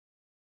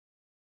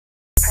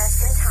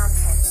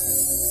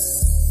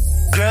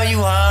Girl,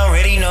 you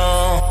already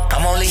know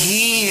I'm only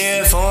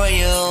here for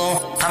you.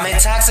 I'm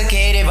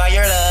intoxicated by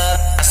your love.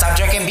 I stopped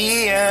drinking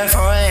beer for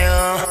you.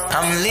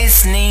 I'm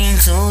listening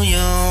to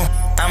you.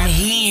 I'm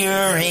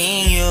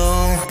hearing you.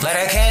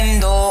 Light a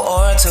candle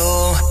or two,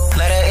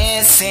 light an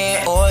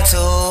incense or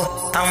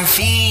two. I'm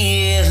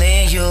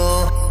feeling you.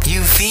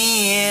 You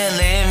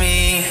feeling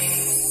me.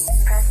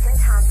 Preston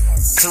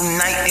Thompson.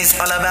 Tonight is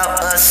all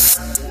about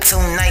us.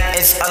 Tonight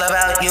is all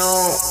about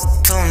you.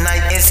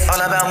 Tonight is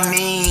all about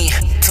me.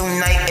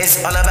 Tonight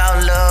is all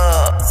about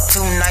love.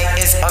 Tonight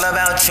is all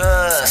about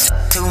trust.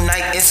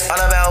 Tonight is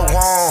all about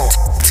want.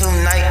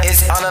 Tonight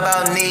is all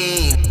about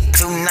need.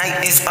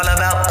 Tonight is all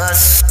about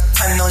us.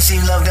 I know she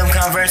love them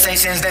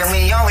conversations that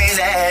we always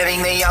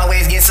having. They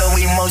always get so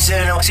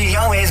emotional. She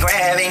always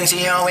grabbing,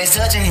 she always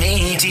touching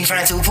me. She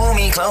trying to pull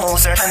me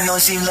closer. I know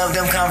she love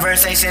them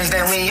conversations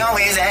that we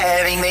always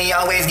having. They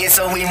always get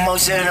so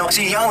emotional.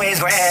 She always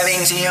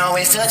grabbing, she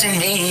always touching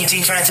me.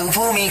 She trying to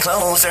pull me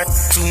closer.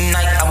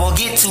 Tonight I will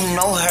get to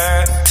know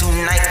her.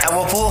 Tonight I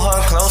will pull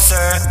her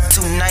closer.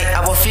 Tonight I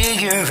will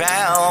figure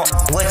out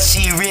what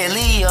she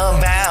really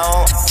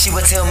about. She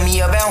will tell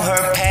me about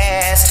her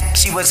past.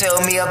 She will tell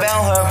me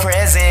about her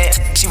present.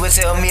 She would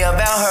tell me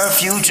about her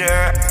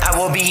future. I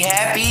will be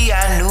happy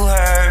I knew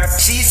her.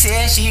 She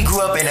said she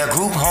grew up in a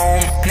group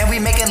home. Now we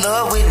making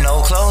love with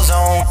no clothes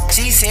on.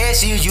 She said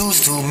she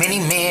used too many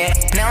men.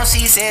 Now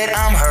she said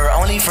I'm her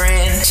only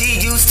friend. She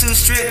used to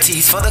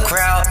striptease for the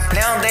crowd.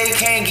 Now they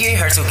can't get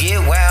her to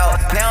get wild.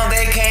 Now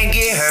they can't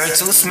get her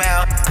to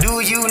smile.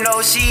 Do you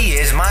know she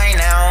is mine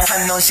now?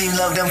 I know she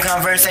love them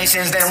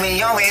conversations that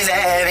we always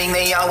having.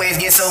 They always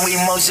get so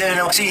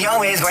emotional. She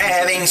always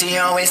grabbing, she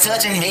always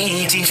touching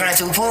me. She trying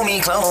to pull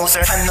me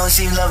closer. I know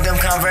she love them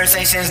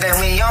conversations that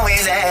we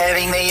always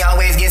having. They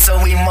always get so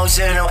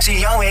emotional.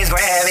 She always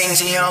grabbing,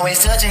 she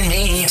always touching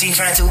me. She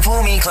trying to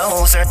pull me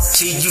closer.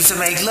 She used to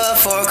make love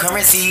for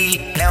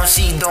currency. Now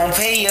she don't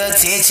pay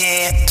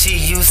attention. She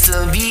used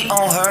to be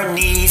on her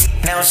knees.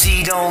 Now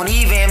she don't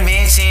even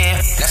mention.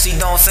 Now she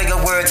don't say a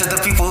word to the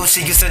people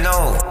she used to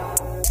know.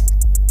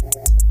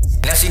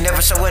 Now she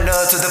never showing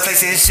up to the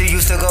places she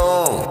used to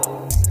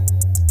go.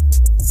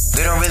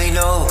 They don't really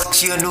know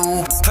she a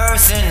new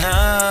person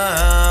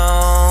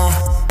now.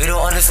 They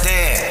don't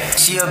understand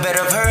she a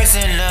better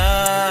person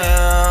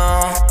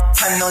now.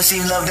 I know she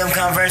love them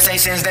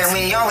conversations that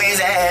we always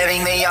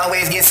having. They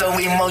always get so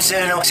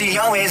emotional. She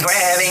always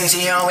grabbing,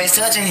 she always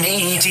touching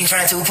me. She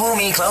trying to pull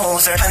me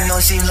closer. I know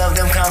she love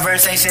them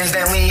conversations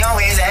that we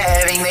always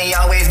having. They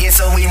always get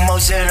so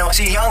emotional.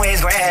 She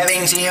always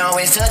grabbing, she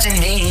always touching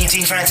me.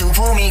 She trying to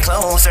pull me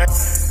closer.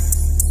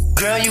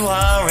 Girl, you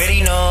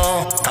already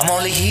know I'm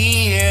only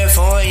here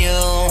for you.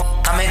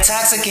 I'm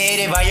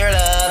intoxicated by your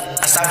love.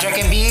 I stopped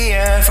drinking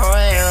beer for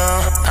you.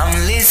 I'm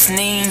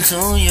listening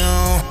to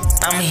you.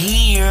 I'm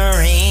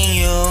hearing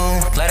you.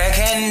 Light a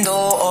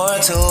candle or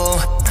two,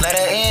 light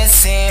an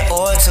incense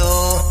or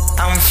two.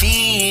 I'm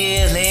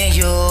feeling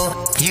you.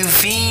 You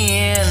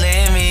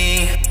feeling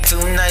me.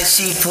 Tonight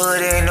she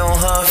putting on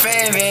her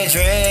favorite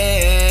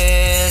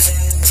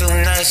dress.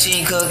 Tonight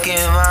she cooking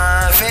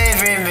my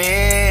favorite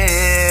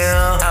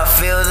meal. I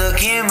feel the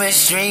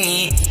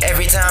chemistry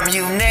every time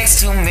you next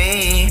to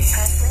me.